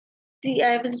See,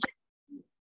 I was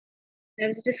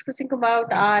discussing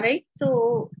about RI.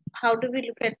 So how do we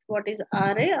look at what is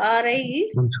RI? RI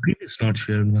is My screen is not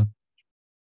shared, ma'am.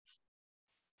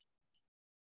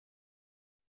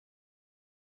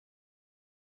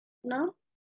 now.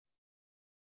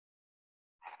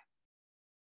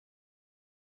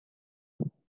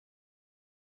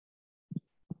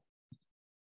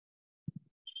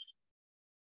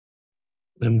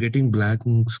 I'm getting black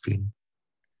on screen.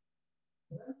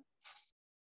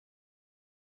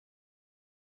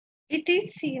 It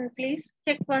is seen. Please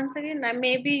check once again.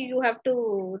 Maybe you have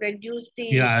to reduce the.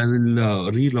 Yeah, I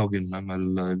will re-log in, ma'am.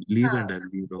 I'll leave and I'll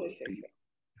re-log Sure, in to you. sure.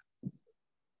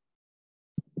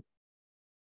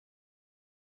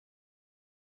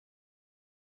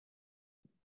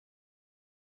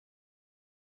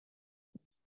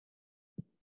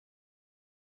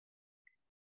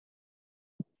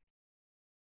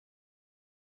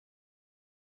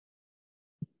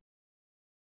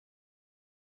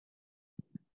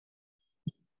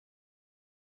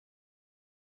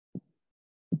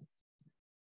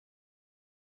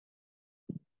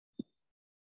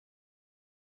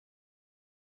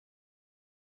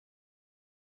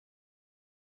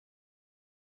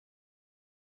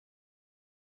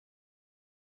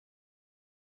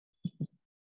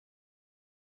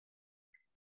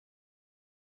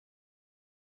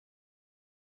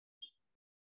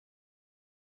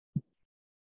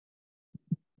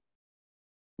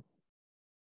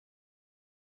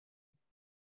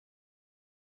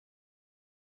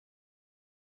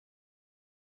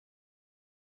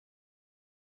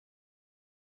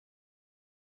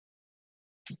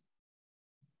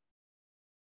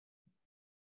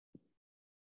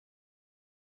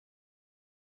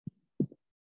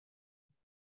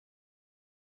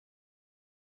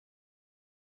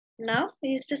 Now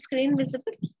is the screen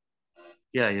visible?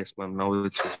 Yeah, yes, ma'am. Now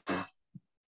it's visible.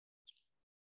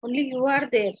 Only you are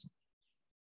there.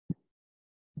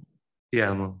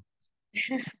 Yeah, ma'am.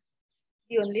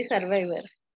 The only survivor.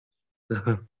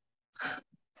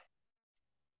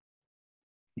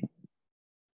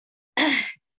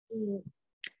 Mm.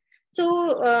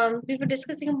 So we were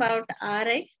discussing about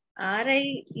RI.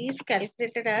 RI is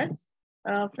calculated as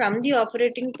from the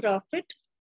operating profit,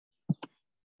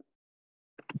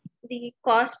 the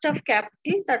cost of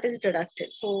capital that is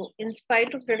deducted. So in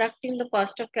spite of deducting the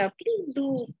cost of capital,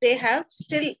 do they have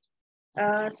still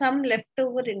some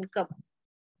leftover income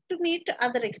to meet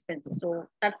other expenses? So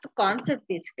that's the concept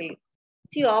basically.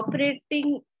 See,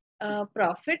 operating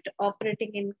profit,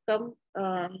 operating income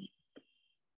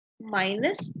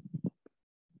minus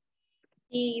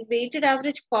the weighted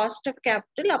average cost of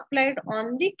capital applied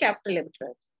on the capital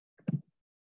employed.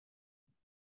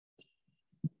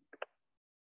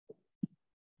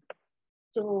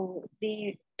 So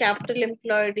the capital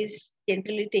employed is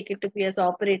generally taken to be as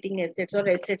operating assets or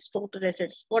assets, total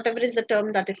assets, whatever is the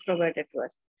term that is provided to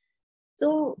us.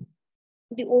 So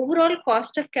the overall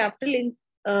cost of capital in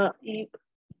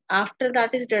after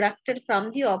that is deducted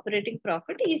from the operating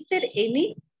profit, is there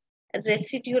any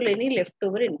residual, any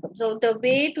leftover income? So the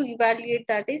way to evaluate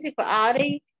that is if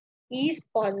RI is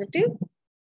positive,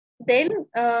 then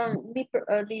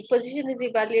the position is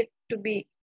evaluated to be,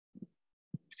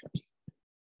 sorry,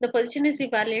 the position is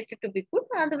evaluated to be good,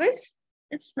 otherwise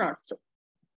it's not so.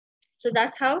 So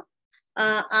that's how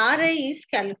RI is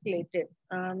calculated.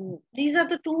 These are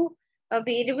the two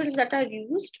variables that are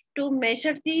used to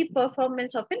measure the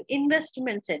performance of an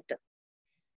investment center.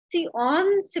 See,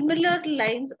 on similar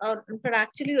lines, or but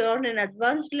actually on an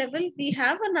advanced level, we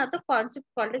have another concept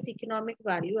called as economic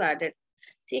value added.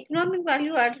 See, economic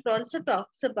value added also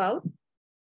talks about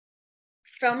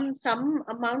from some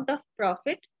amount of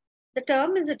profit. The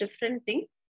term is a different thing.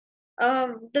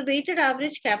 The weighted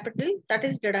average capital that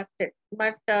is deducted.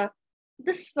 But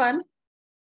this one,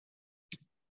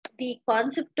 the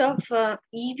concept of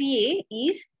EVA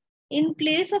is in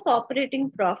place of operating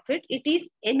profit, it is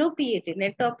NOPAT,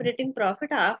 net operating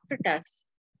profit after tax.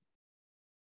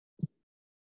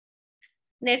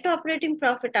 Net operating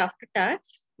profit after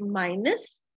tax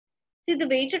minus, see, the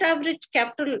weighted average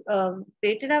capital,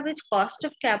 weighted average cost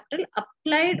of capital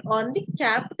applied on the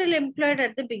capital employed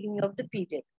at the beginning of the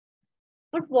period.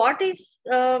 But what is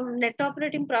net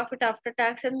operating profit after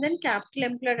tax and then capital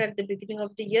employed at the beginning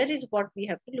of the year is what we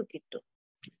have to look into.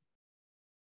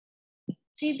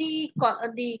 See,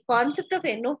 the concept of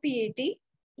NOPAT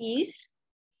is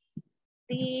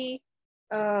the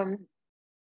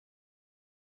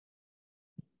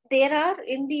there are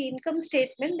in the income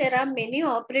statement, there are many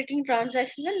operating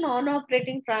transactions and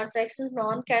non-operating transactions,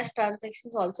 non-cash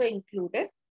transactions also included.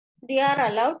 They are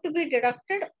allowed to be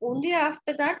deducted only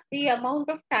after that the amount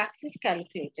of tax is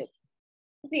calculated.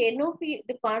 The NOP,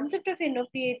 the concept of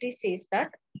NOPAT says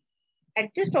that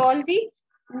adjust all the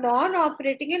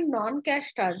non-operating and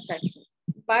non-cash transactions.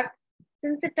 But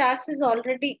since the tax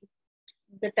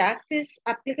is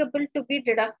applicable to be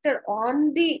deducted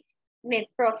on the net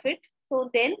profit, so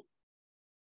then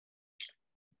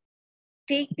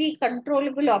take the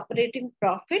controllable operating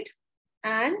profit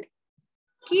and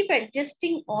keep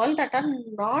adjusting all that are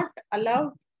not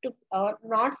allowed to or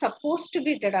not supposed to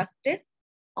be deducted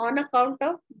on account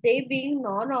of they being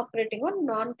non-operating or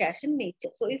non-cash in nature.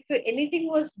 So if anything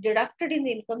was deducted in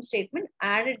the income statement,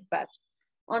 add it back.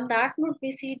 On that note,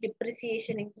 we see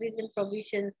depreciation, increase in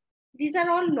provisions. These are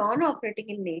all non-operating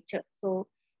in nature. So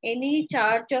any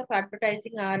charge of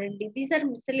advertising R&D, these are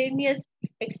miscellaneous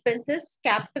expenses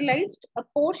capitalized. A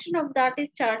portion of that is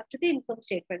charged to the income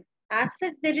statement. As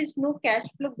such, there is no cash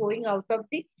flow going out of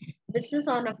the business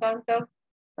on account of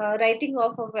writing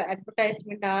off of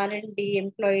advertisement, R&D,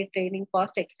 employee training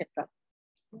cost, etc.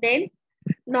 Then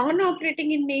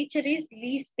non-operating in nature is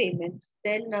lease payments.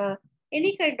 Then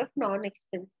any kind of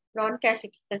non-cash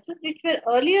expenses which were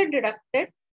earlier deducted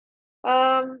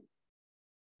um,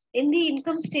 in the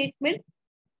income statement,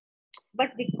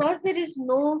 but because there is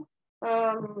no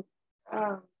um,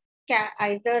 uh,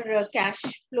 either cash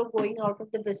flow going out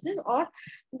of the business or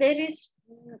there is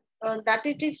that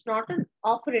it is not an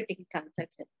operating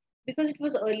transaction because it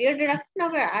was earlier deducted, now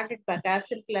we're added back, as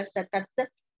simple as that. That's the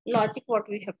logic what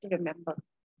we have to remember.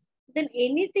 Then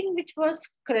anything which was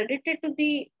credited to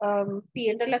the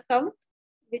P&L account,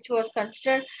 which was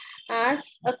considered as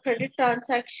a credit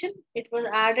transaction, it was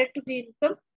added to the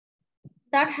income,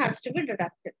 that has to be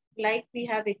deducted. Like we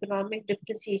have economic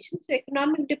depreciation. So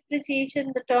economic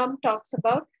depreciation, the term talks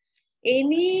about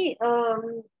any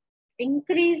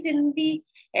increase in the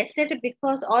asset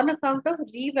because on account of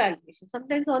revaluation.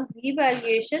 Sometimes on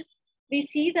revaluation, we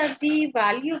see that the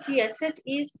value of the asset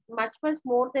is much, much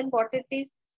more than what it is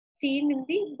seen in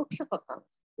the books of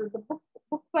accounts. So the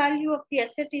book value of the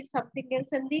asset is something else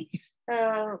and the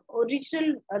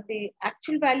the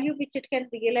actual value which it can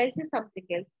realize is something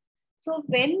else. So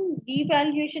when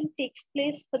revaluation takes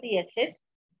place for the assets,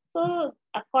 so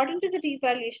according to the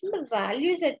revaluation, the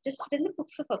value is adjusted in the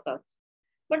books of accounts.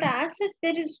 But as such,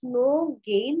 there is no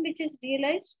gain which is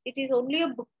realized. It is only a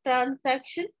book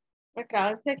transaction, a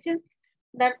transaction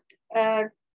that uh,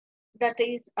 that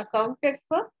is accounted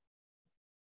for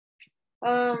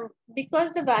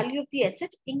because the value of the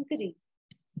asset increased.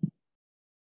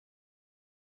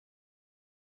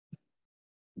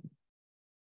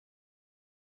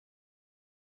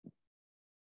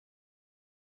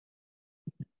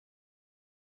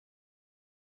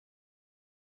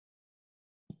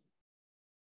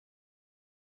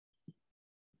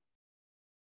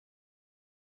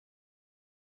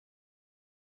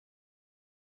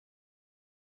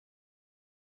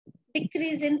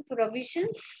 Decrease in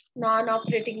provisions,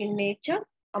 non-operating in nature,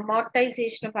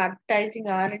 amortization of advertising,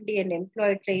 R&D and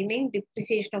employee training,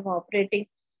 depreciation of operating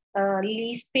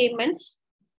lease payments.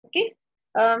 Okay.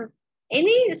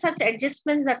 Any such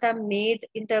adjustments that are made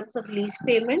in terms of lease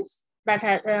payments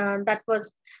that was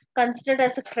considered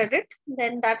as a credit,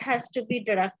 then that has to be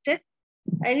deducted.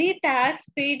 Any tax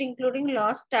paid, including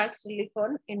lost tax relief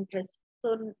on interest.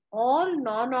 So all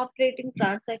non-operating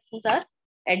transactions are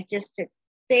adjusted.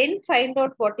 Then find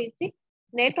out what is the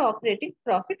net operating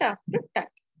profit after tax.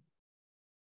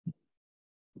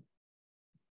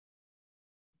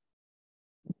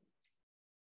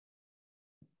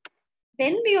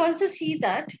 Then we also see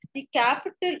that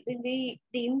the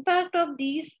impact of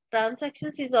these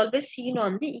transactions is always seen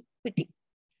on the equity.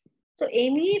 So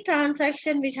any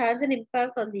transaction which has an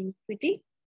impact on the equity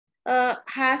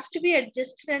has to be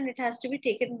adjusted and it has to be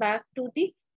taken back to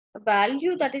the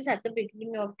value that is at the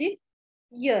beginning of the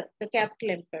year, the capital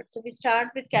employed. So we start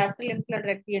with capital employed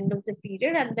at the end of the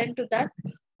period, and then to that,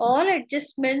 all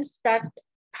adjustments that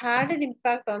had an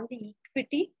impact on the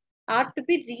equity are to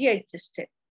be readjusted.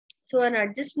 So an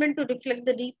adjustment to reflect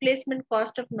the replacement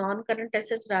cost of non-current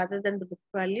assets rather than the book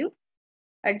value.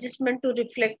 Adjustment to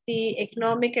reflect the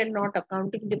economic and not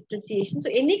accounting depreciation. So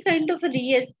any kind of a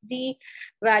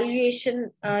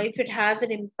revaluation, if it has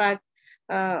an impact,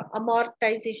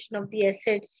 amortization of the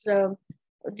assets,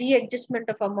 readjustment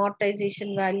of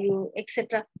amortization value,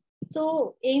 etc.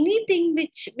 So anything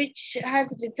which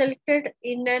has resulted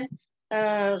in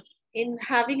an in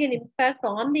having an impact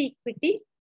on the equity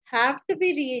have to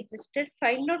be readjusted.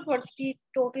 Find out what's the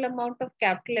total amount of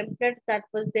capital employed that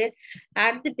was there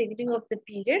at the beginning of the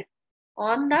period.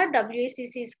 On that,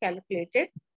 WACC is calculated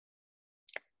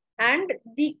and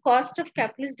the cost of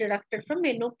capital is deducted from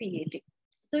NOPAT.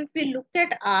 So if we look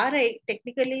at RI,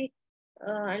 technically,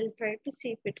 I'll try to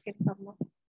see if it can come up.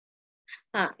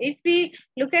 If we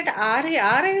look at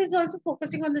RA is also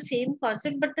focusing on the same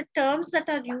concept, but the terms that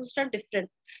are used are different.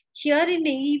 Here in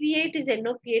EVA, it is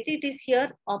NOPAT, it is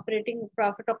here operating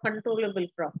profit or controllable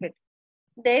profit.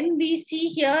 Then we see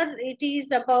here it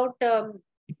is about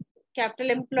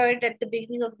capital employed at the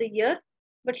beginning of the year,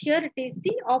 but here it is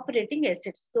the operating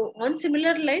assets. So on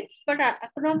similar lines, but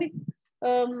economic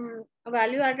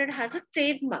value added has a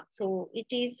trademark. So it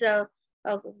is a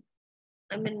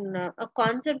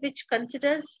concept which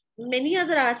considers many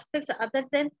other aspects other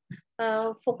than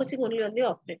focusing only on the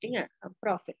operating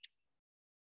profit.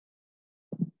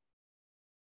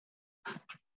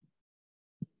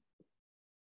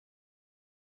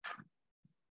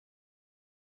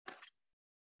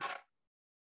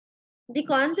 The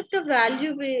concept of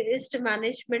value-based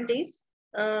management is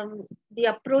the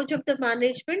approach of the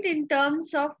management in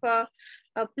terms of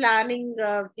planning,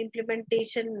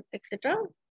 implementation, etc.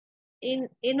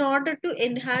 In order to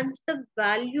enhance the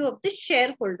value of the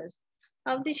shareholders.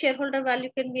 How the shareholder value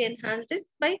can be enhanced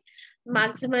is by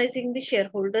maximizing the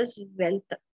shareholders' wealth.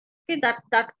 Okay,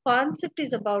 that concept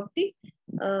is about the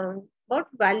about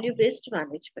value-based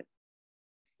management.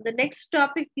 The next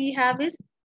topic we have is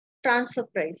transfer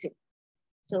pricing.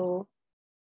 So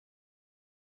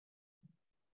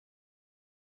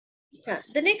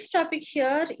the next topic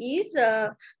here is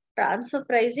transfer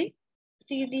pricing.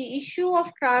 See, the issue of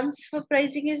transfer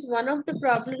pricing is one of the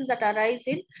problems that arise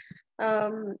in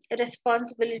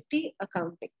responsibility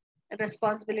accounting,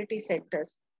 responsibility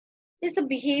centers. It's a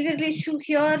behavioral issue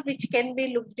here which can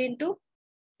be looked into.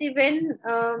 See, when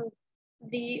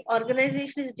the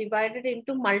organization is divided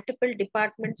into multiple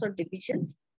departments or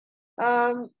divisions,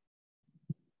 um,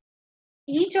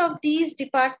 each of these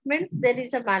departments, there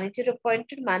is a manager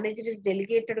appointed, manager is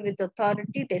delegated with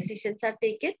authority, decisions are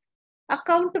taken,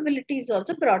 accountability is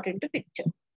also brought into picture.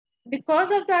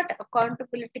 Because of that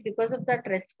accountability, because of that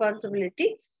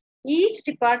responsibility, each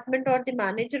department or the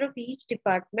manager of each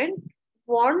department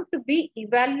want to be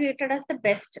evaluated as the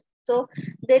best. So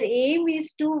their aim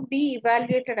is to be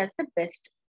evaluated as the best.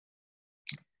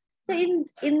 So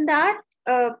in that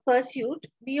pursuit,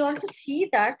 we also see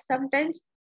that sometimes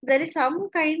there is some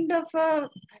kind of a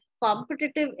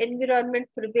competitive environment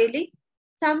prevailing.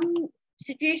 Some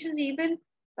situations even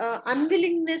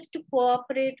unwillingness to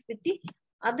cooperate with the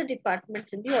other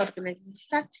departments in the organization.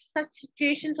 Such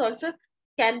situations also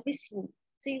can be seen.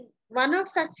 See, one of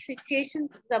such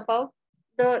situations is about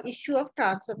the issue of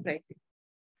transfer pricing.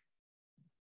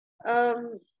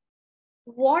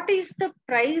 What is the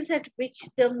price at which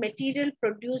the material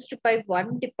produced by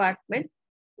one department,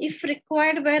 if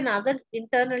required by another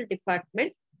internal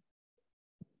department,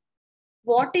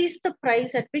 what is the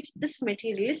price at which this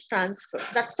material is transferred?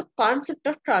 That's the concept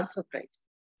of transfer price.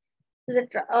 The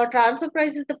transfer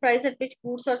price is the price at which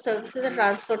goods or services are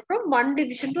transferred from one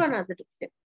division to another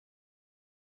division.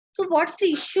 So what's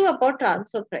the issue about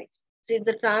transfer price? See,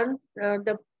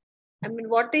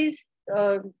 what is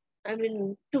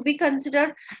to be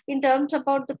considered in terms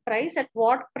about the price, at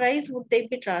what price would they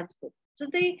be transferred? So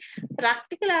the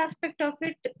practical aspect of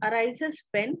it arises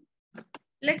when,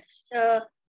 let's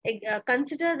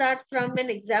consider that from an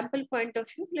example point of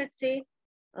view. Let's say,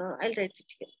 I'll write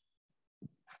it here.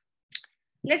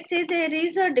 Let's say there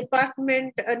is a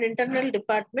department, an internal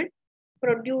department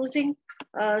producing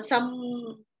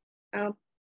some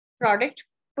product,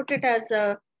 put it as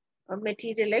a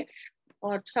material X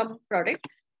or some product,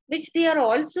 which they are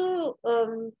also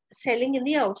selling in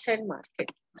the outside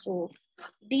market. So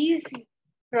these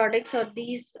products or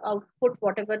these output,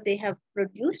 whatever they have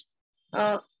produced,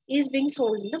 is being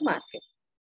sold in the market.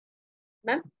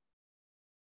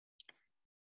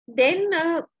 Then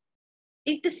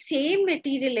if the same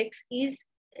material X is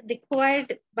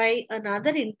required by another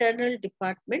internal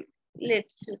department,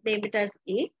 let's name it as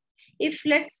A. If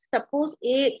let's suppose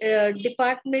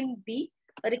department B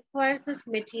requires this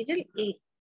material A.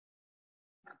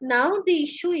 Now the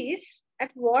issue is, at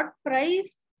what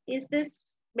price is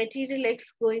this material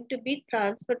X going to be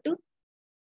transferred to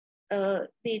the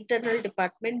internal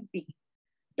department B?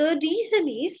 The reason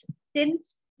is,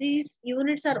 since these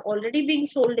units are already being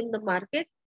sold in the market,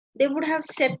 they would have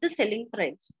set the selling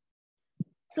price.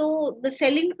 So the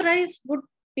selling price would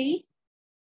be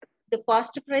the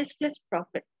cost price plus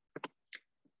profit.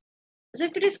 So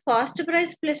if it is cost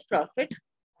price plus profit,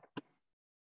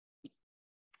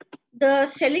 the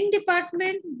selling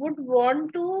department would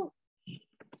want to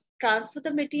transfer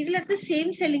the material at the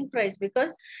same selling price,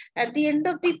 because at the end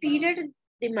of the period,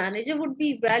 the manager would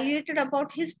be evaluated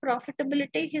about his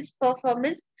profitability, his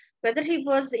performance, whether he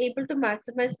was able to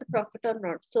maximize the profit or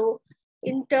not. So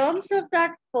In terms of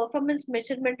that performance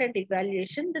measurement and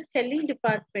evaluation, the selling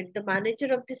department, the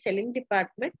manager of the selling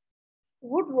department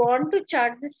would want to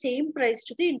charge the same price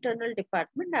to the internal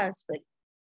department as well.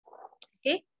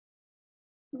 Okay.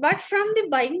 But from the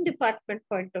buying department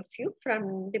point of view,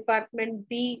 from department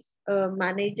B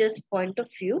manager's point of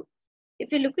view,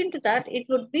 if you look into that, it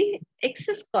would be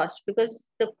excess cost, because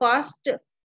the cost,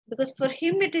 because for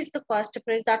him it is the cost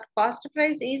price. That cost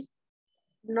price is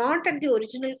not at the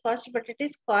original cost, but it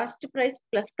is cost price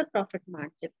plus the profit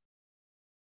margin.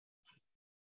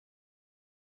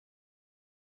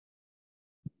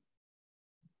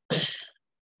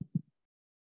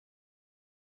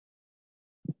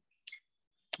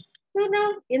 So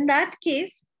now in that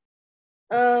case,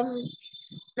 now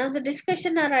the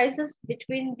discussion arises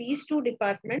between these two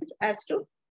departments as to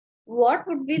what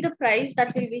would be the price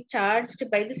that will be charged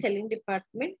by the selling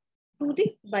department to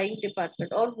the buying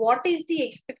department, or what is the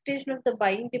expectation of the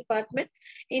buying department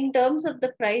in terms of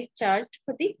the price charged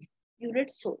for the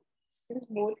units sold. Since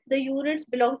both the units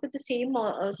belong to the same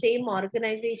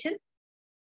organization,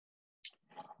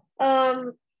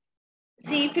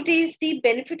 see, if it is the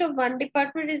benefit of one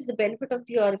department, it is the benefit of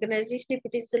the organization. If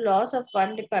it is the loss of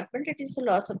one department, it is the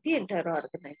loss of the entire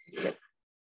organization.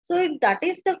 So if that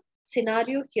is the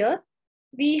scenario here,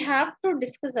 we have to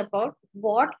discuss about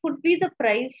what could be the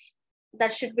price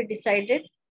that should be decided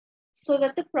so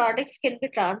that the products can be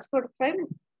transferred from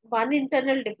one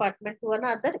internal department to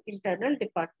another internal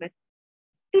department.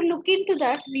 To look into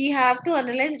that, we have to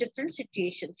analyze different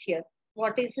situations here.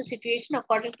 What is the situation?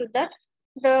 According to that,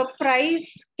 the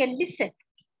price can be set.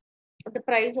 The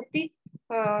price of the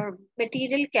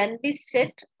material can be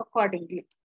set accordingly.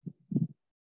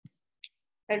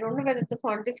 I don't know whether the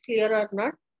font is clear or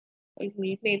not.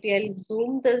 Maybe I'll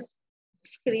zoom this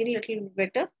screen a little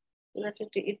better so that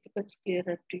it becomes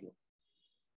clearer to you.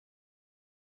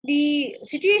 The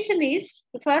situation is,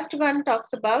 the first one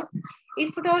talks about,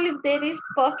 if at all, if there is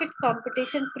perfect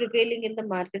competition prevailing in the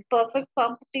market. Perfect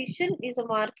competition is a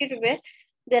market where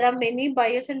there are many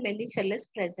buyers and many sellers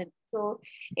present. So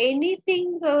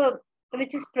anything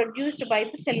which is produced by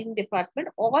the selling department,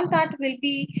 all that will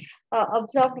be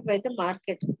absorbed by the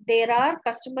market. There are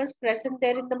customers present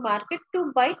there in the market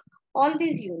to buy all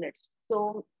these units.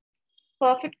 So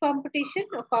perfect competition,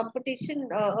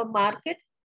 a market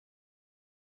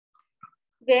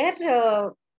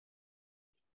where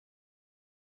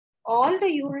all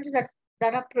the units that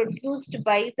are produced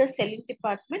by the selling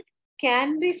department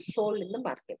can be sold in the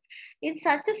market. In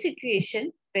such a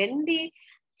situation, when the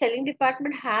selling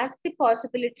department has the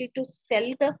possibility to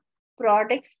sell the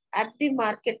products at the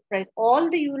market price, all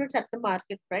the units at the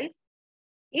market price,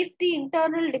 if the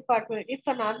internal department, if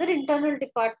another internal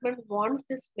department wants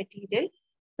this material,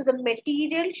 so the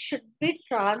material should be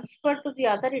transferred to the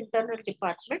other internal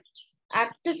department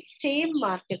at the same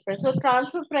market price. So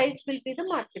transfer price will be the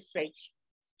market price.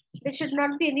 There should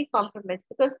not be any compromise,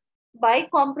 because by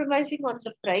compromising on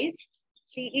the price,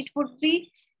 see, it would be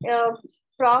uh,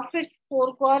 profit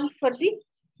foregone for the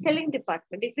selling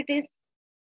department.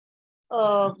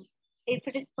 Uh, if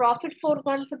it is profit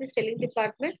foregone for the selling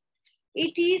department,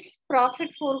 it is profit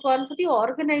foregone for the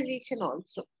organization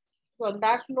also. So on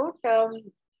that note,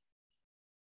 the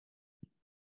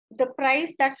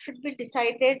price that should be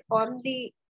decided on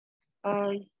the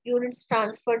units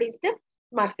transferred is the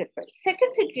market price.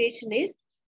 Second situation is,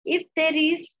 if there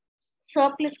is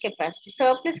surplus capacity.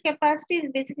 Surplus capacity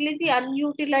is basically the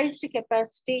unutilized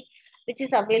capacity which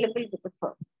is available with the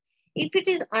firm. If it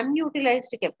is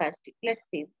unutilized capacity, let's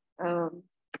see. For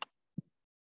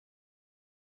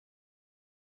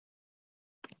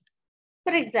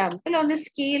example, on a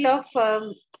scale of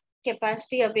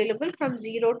capacity available from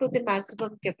 0 to the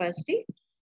maximum capacity,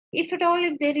 if at all,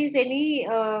 if there is any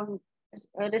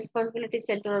responsibility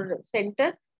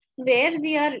center where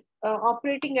they are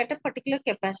operating at a particular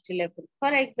capacity level.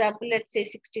 For example, let's say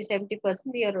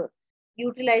 60-70% they are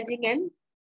utilizing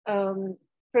and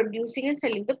producing and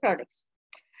selling the products.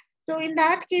 So in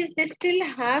that case, they still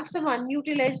have some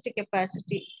unutilized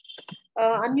capacity.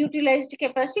 Unutilized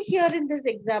capacity here in this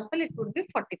example, it would be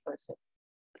 40%.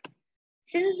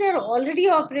 Since they're already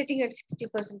operating at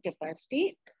 60%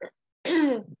 capacity,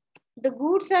 the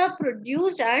goods are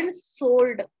produced and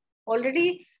sold.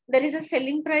 Already there is a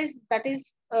selling price that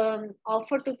is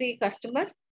offered to the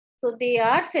customers. So they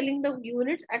are selling the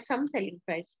units at some selling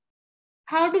price.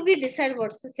 How do we decide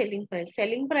what's the selling price?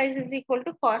 Selling price is equal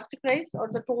to cost price, or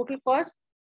the total cost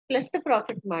plus the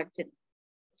profit margin.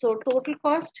 So total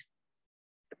cost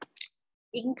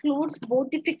includes both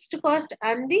the fixed cost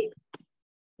and the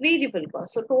variable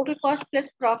cost. So total cost plus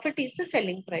profit is the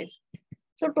selling price.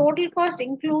 So total cost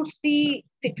includes the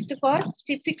fixed cost.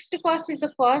 The fixed cost is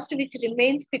a cost which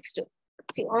remains fixed.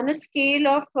 See, on a scale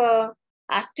of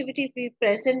activity, we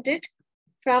present it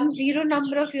from zero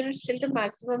number of units till the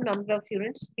maximum number of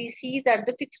units. We see that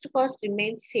the fixed cost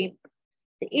remains same.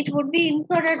 It would be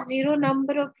incurred at zero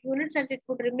number of units and it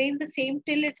would remain the same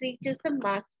till it reaches the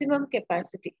maximum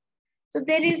capacity. So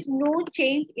there is no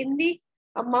change in the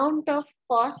amount of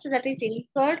cost that is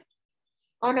incurred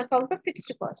on account of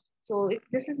fixed cost. So if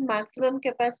this is maximum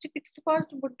capacity, fixed cost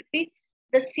would be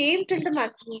the same till the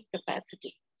maximum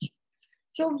capacity.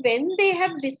 So when they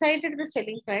have decided the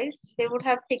selling price, they would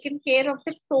have taken care of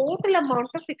the total amount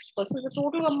of fixed cost. So the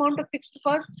total amount of fixed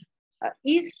cost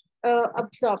is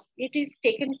absorbed. It is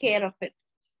taken care of it.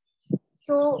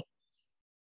 So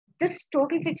this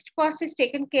total fixed cost is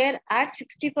taken care at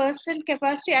 60%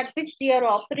 capacity at which they are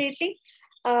operating,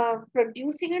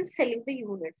 producing and selling the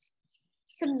units.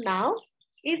 So now,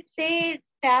 if they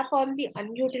tap on the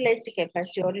unutilized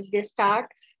capacity or if they start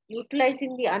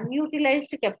utilizing the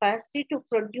unutilized capacity to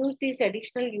produce these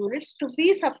additional units to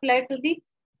be supplied to the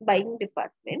buying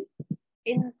department,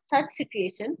 in such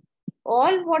situation,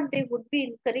 all what they would be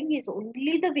incurring is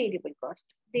only the variable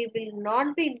cost. They will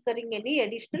not be incurring any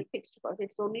additional fixed cost.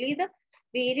 It's only the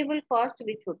variable cost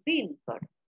which would be incurred.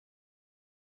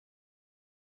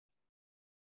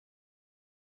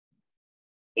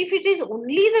 If it is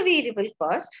only the variable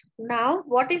cost, now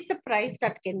what is the price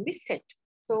that can be set?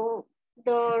 So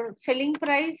the selling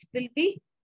price will be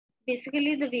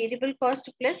basically the variable cost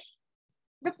plus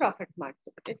the profit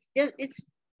margin.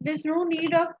 There's no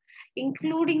need of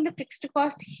including the fixed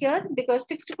cost here because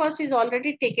fixed cost is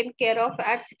already taken care of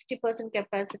at 60%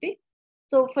 capacity.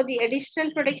 So for the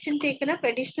additional production taken up,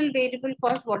 additional variable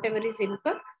cost, whatever is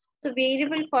incurred, so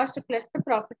variable cost plus the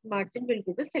profit margin will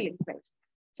be the selling price.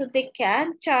 So they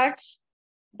can charge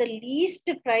the least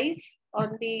price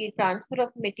on the transfer of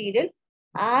material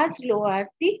as low as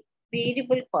the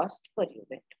variable cost per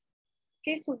unit.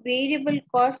 Okay, so variable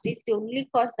cost is the only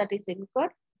cost that is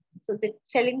incurred. So the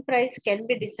selling price can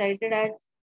be decided as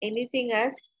anything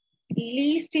as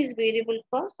least is variable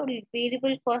cost or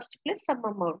variable cost plus some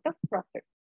amount of profit.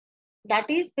 That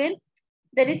is when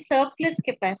there is surplus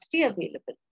capacity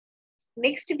available.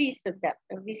 Next, we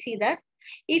see that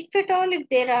if at all, if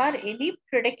there are any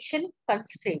production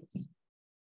constraints,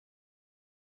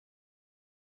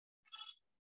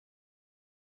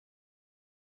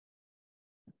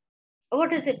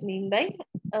 what does it mean by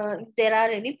if there are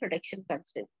any production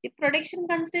constraints? The production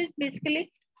constraints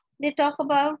basically they talk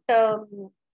about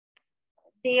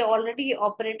they already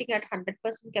operating at 100%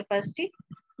 capacity,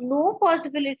 no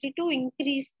possibility to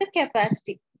increase the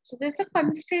capacity. So there's a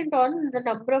constraint on the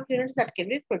number of units that can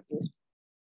be produced.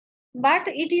 But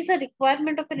it is a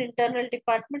requirement of an internal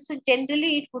department. So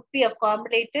generally it would be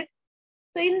accommodated.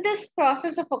 So in this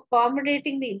process of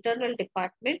accommodating the internal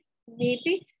department,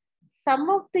 maybe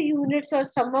some of the units or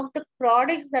some of the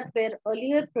products that were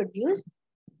earlier produced,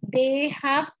 they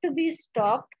have to be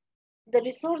stopped. The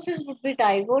resources would be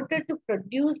diverted to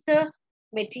produce the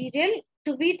material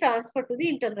to be transferred to the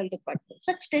internal department.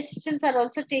 Such decisions are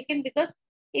also taken because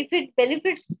if it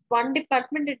benefits one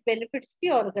department, it benefits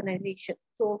the organization.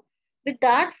 So with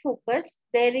that focus,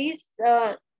 there is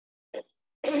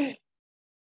with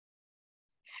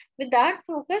that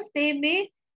focus, they may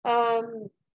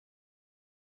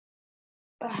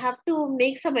have to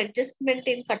make some adjustment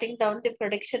in cutting down the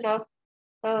production of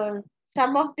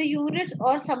some of the units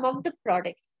or some of the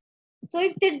products. So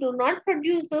if they do not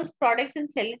produce those products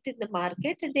and sell it in the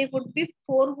market, they would be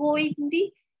foregoing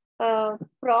the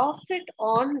profit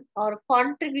on or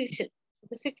contribution.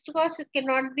 Because fixed cost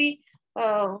cannot be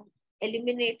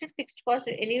eliminated. Fixed cost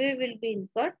anyway will be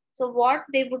incurred. So what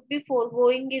they would be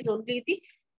foregoing is only the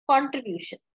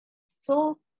contribution.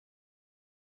 So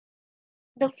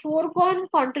the foregone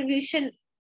contribution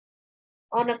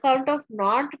on account of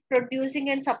not producing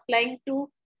and supplying to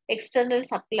external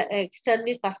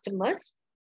customers,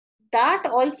 that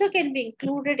also can be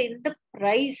included in the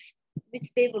price which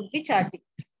they would be charging.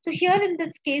 So here in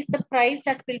this case, the price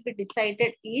that will be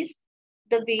decided is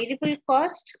the variable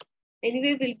cost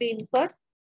anyway will be incurred.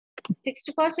 Fixed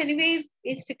cost anyway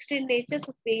is fixed in nature.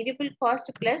 So variable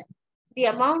cost plus the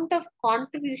amount of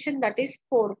contribution that is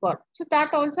foregone. So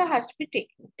that also has to be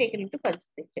taken into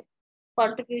consideration.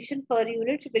 Contribution per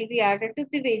unit will be added to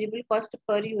the variable cost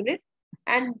per unit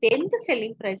and then the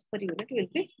selling price per unit will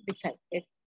be decided.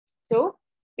 So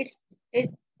if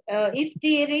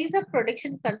there is a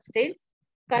production constraint,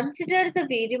 consider the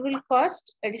variable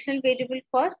cost, additional variable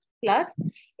cost plus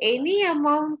any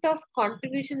amount of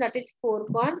contribution that is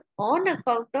foregone on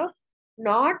account of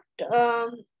not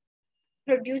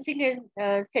producing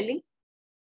and selling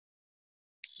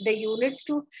the units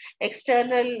to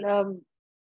external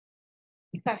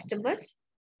customers,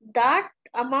 that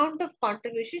amount of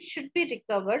contribution should be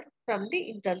recovered from the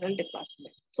internal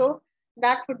department. So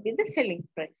that would be the selling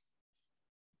price.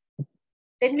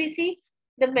 Then we see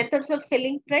the methods of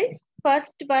selling price.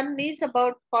 First one is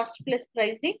about cost plus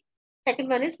pricing. Second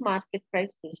one is market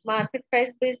price based. Market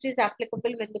price based is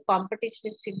applicable when the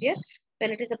competition is severe,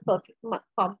 when it is a perfect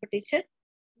competition.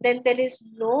 Then there is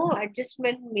no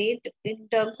adjustment made in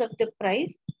terms of the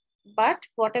price, but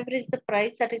whatever is the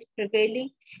price that is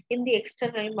prevailing in the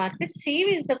external market, same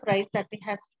is the price that it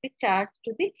has to be charged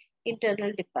to the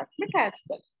internal department as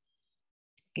well.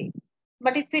 Okay.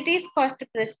 But if it is cost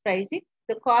plus pricing,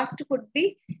 the cost could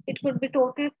be, it could be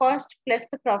total cost plus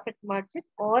the profit margin,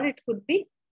 or it could be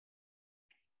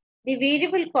the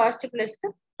variable cost plus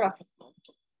the profit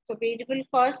margin. So variable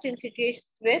cost in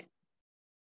situations where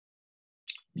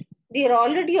they are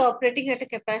already operating at a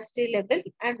capacity level,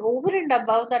 and over and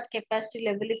above that capacity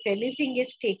level, if anything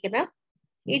is taken up,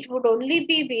 it would only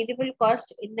be variable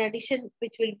cost in addition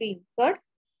which will be incurred.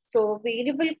 So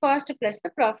variable cost plus the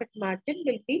profit margin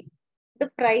will be the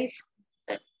price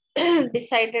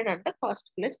decided under cost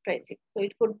plus pricing. So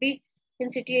it could be, in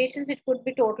situations, it could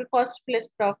be total cost plus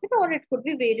profit, or it could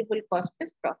be variable cost plus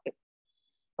profit.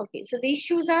 Okay, so the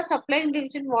issues are supply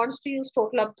division wants to use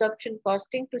total absorption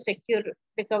costing to secure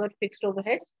recover fixed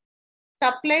overheads.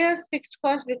 Suppliers fixed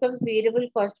cost becomes variable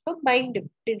cost for buying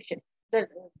division,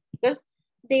 because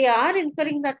they are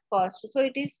incurring that cost. So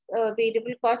it is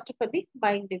variable cost for the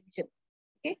buying division.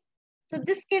 Okay, so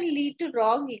this can lead to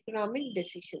wrong economic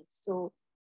decisions. So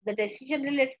the decision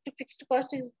related to fixed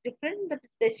cost is different. The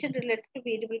decision related to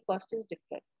variable cost is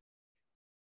different.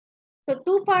 So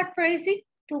two-part pricing.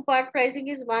 Two-part pricing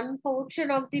is one portion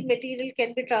of the material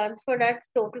can be transferred at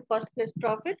total cost plus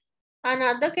profit.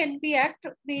 Another can be at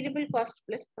variable cost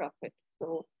plus profit.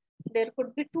 So there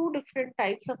could be two different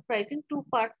types of pricing.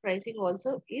 Two-part pricing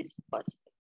also is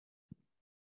possible.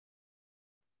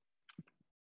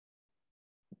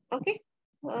 Okay.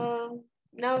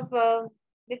 Now,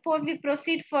 before we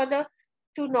proceed further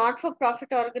to not-for-profit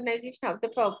organization, how the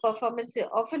performance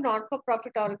of a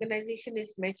not-for-profit organization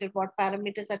is measured, what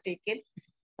parameters are taken.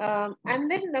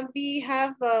 And then we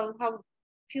have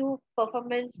few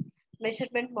performance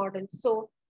measurement models. So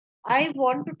I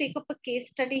want to take up a case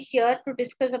study here to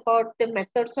discuss about the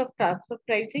methods of transfer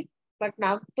pricing. But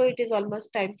now, so it is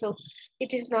almost time, so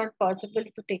it is not possible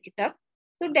to take it up.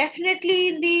 So definitely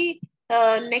in the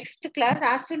next class,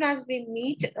 as soon as we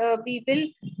meet, we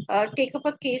will take up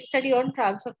a case study on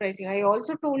transfer pricing. I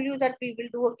also told you that we will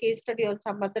do a case study on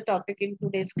some other topic in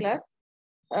today's class.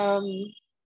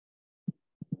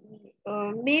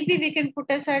 Maybe we can put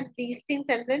aside these things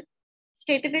and then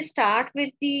straight away start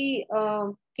with the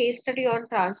case study on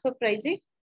transfer pricing.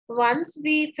 Once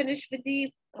we finish with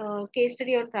the case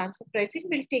study on transfer pricing,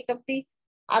 we'll take up the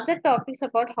other topics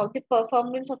about how the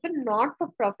performance of a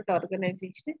not-for-profit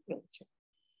organization is mentioned.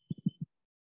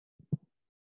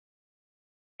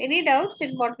 Any doubts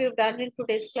in what we've done in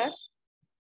today's class?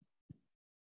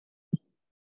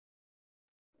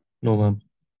 No, ma'am.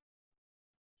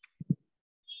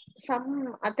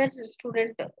 Some other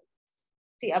student,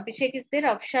 see, Abhishek is there,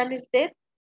 Afshan is there.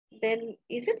 Then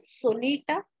is it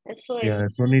Sonita? Yeah,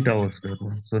 Sonita was there,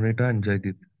 ma'am. Sonita and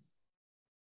Jaideep.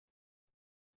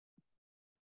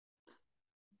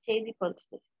 Jaideep also is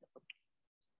there.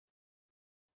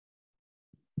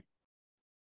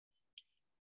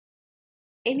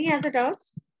 Any other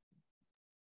doubts?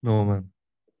 No, ma'am.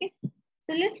 Okay.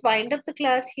 So let's wind up the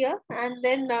class here, and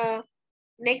then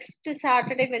next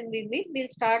Saturday when we meet, we'll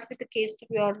start with the case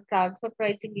study on transfer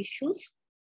pricing issues,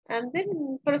 and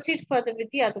then proceed further with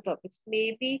the other topics.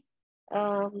 Maybe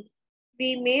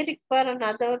we may require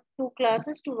another 2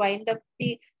 classes to wind up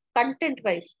the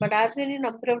content-wise, but as many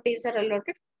number of days are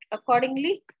allotted,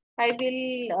 accordingly, I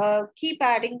will keep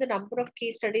adding the number of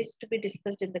case studies to be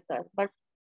discussed in the class. But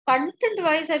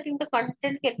content-wise, I think the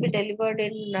content can be delivered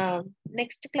in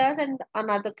next class and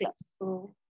another class.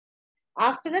 So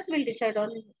after that, we'll decide on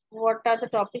what are the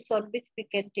topics on which we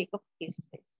can take up case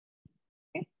studies.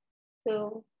 Okay.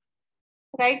 So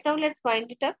right now, let's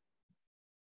wind it up.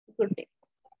 Good day.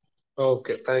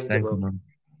 Okay, thank you, Thank you, ma'am. ma'am.